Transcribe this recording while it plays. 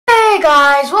Hey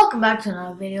guys, welcome back to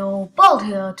another video. Bolt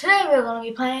here. Today we're going to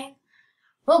be playing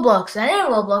Roblox, and in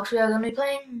Roblox we are going to be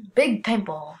playing Big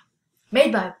Paintball,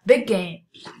 made by Big Games.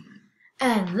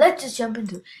 And let's just jump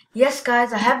into it. Yes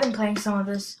guys, I have been playing some of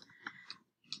this,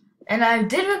 and I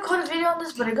did record a video on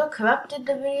this, but I got corrupted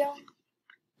the video,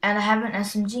 and I have an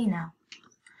SMG now.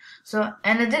 So,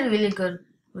 and it did really good,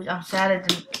 which I'm sad I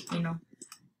didn't,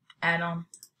 add on.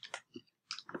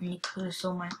 And you could have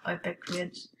saw my epic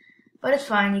vids. But it's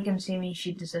fine, you can see me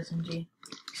shoot this SMG.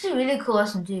 It's a really cool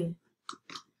SMG.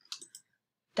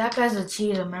 That guy's a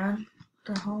cheater, man.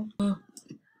 What the hell?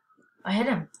 I hit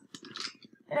him.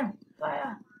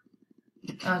 Fire.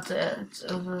 Oh, it's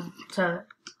over turret.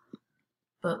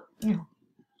 But,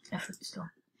 effort still.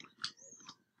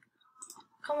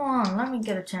 Come on, let me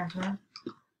get a chance, man.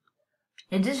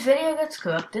 If this video gets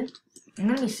corrupted, I'm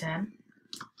gonna be sad.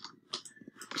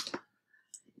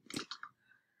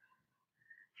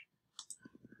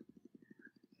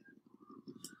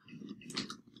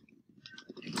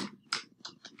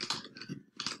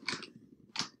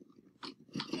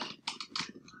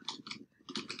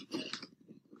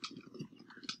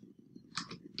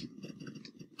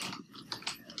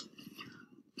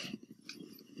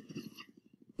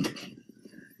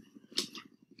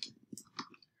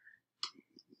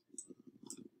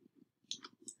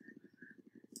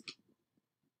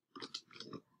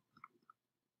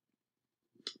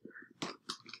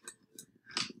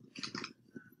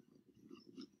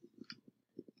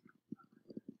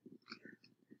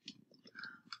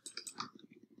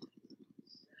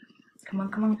 Come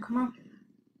on.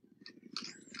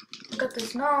 I got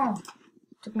this. No!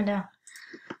 Took me down.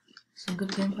 Some good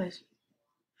gameplays.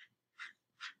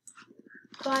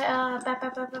 Fire!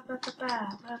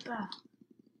 Ba.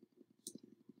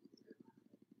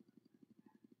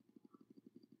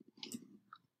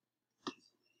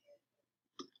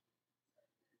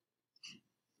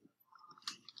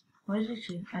 Where did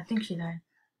she? I think she died.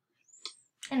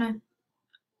 Anyway.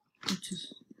 Let's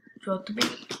just drop the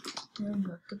beat. We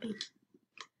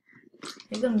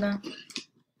got him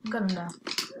down.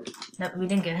 No, we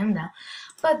didn't get him down,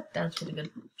 but that's pretty good.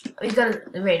 We got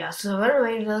a radar. So what a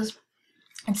radar does,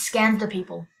 it scans the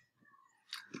people.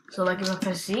 So like if I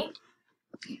press C,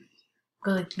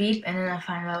 go like beep, and then I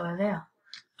find out where they are,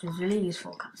 which is really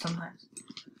useful sometimes.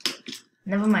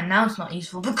 Never mind, now it's not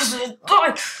useful because I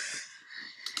died.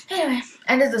 Anyway,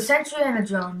 and there's a sentry and a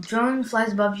drone. Drone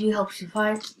flies above you, helps you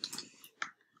fight.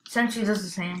 Sentry does the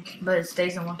same, but it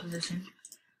stays in one position.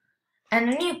 And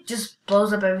the nuke just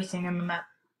blows up everything on the map.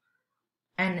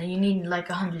 And you need like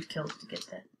 100 kills to get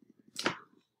that.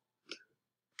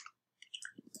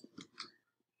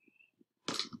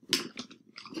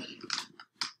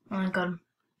 Oh, I got him.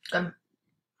 Got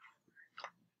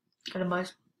him,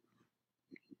 boys.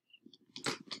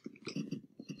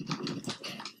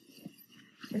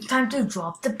 It's time to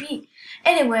drop the beat.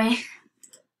 Anyway, I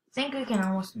think we can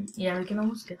almost, we can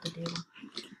almost get the deal.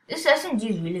 This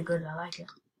SMG is really good, I like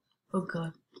it. Oh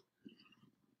god.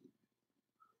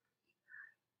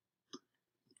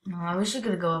 No, I wish you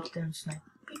could go up there and snipe.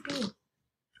 Beep beep.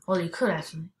 Well, you could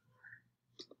actually.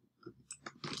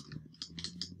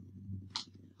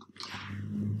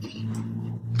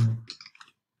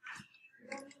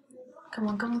 Come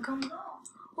on.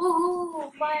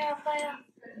 Woohoo! Fire!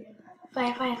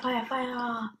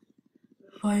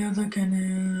 Fire the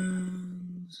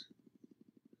cannons!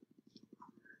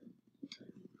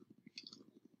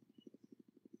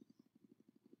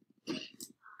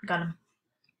 Got him.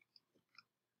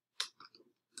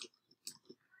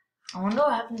 I wonder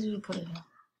what happens if you put it here.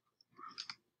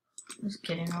 Just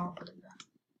kidding, I won't put it there.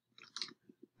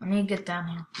 I need to get down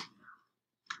here.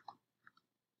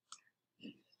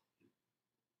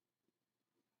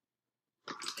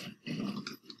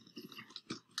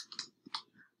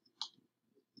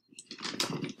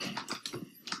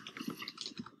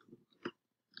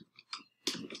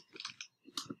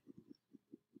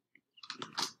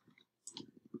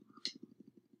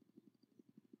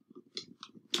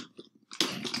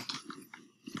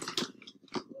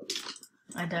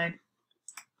 I died.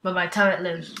 But my turret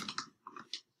lives.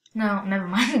 No, never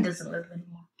mind, it doesn't live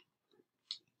anymore.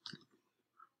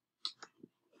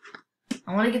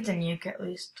 I want to get the nuke at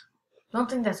least. Don't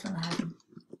think that's gonna happen.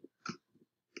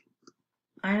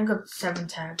 I only got 7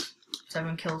 tags.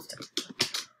 7 kills tags.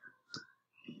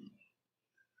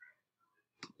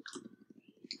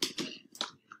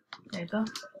 There you go.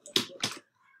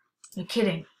 You're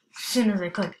kidding. As soon as I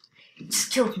click, it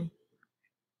just killed me.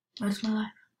 Where's my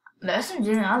life? The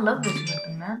SMG, I love this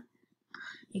weapon, man.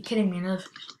 You're kidding me, enough.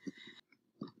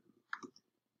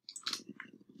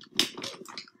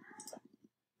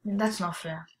 That's not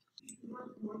fair.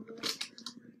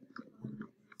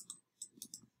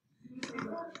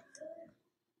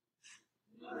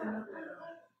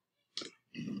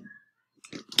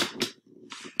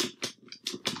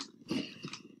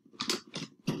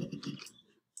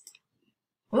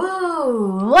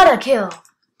 Ooh, what a kill!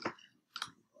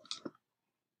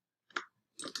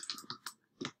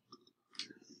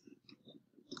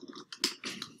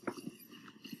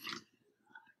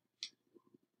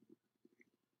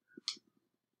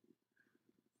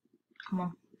 Come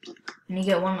on. And you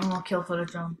get one more kill for the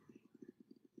drone.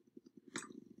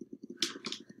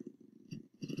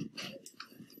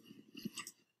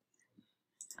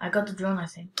 I got the drone, I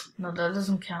think. No, that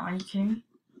doesn't count. Are you kidding me?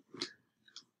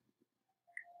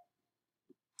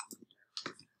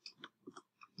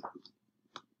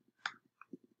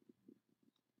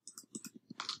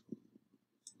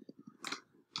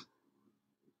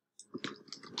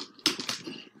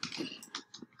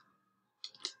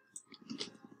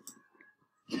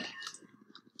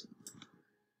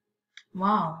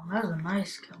 Wow, that was a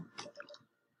nice kill.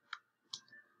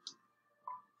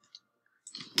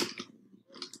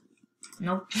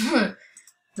 Nope. The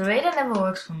radar never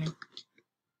works for me.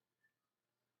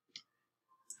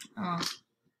 Oh.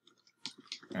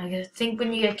 I think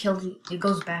when you get killed, it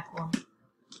goes back one.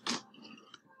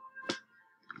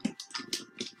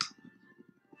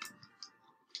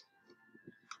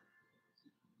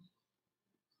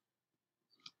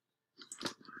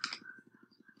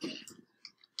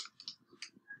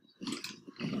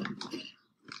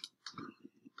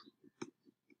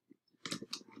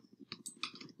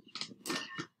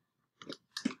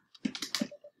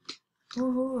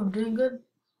 Woohoo, I'm doing good.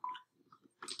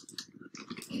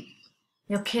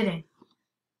 You're kidding.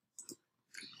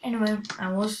 Anyway,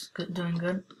 I was doing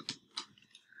good.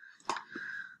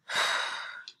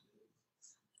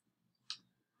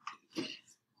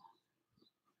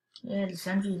 Yeah, the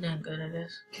sentry's doing good, I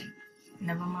guess.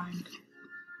 Never mind.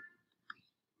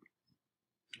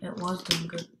 It was doing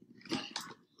good.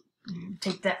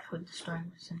 Take that for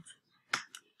destroying the sentry.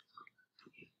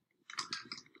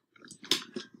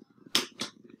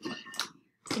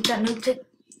 Take that noob tick.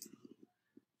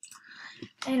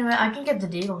 Anyway, I can get the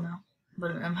deagle now,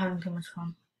 but I'm having too much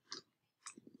fun.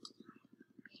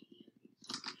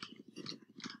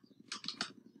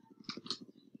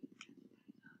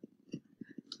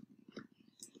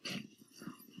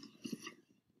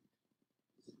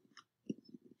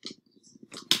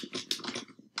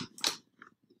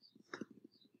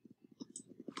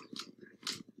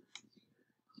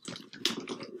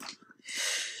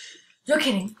 You're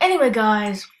kidding. Anyway,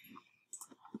 guys,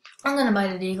 I'm gonna buy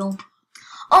the deagle.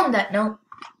 On that note,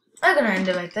 I'm gonna end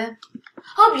it right there.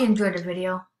 Hope you enjoyed the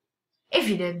video. If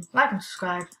you did, like and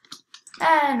subscribe.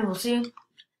 And we'll see you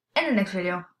in the next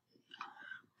video.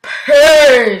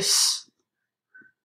 Peace!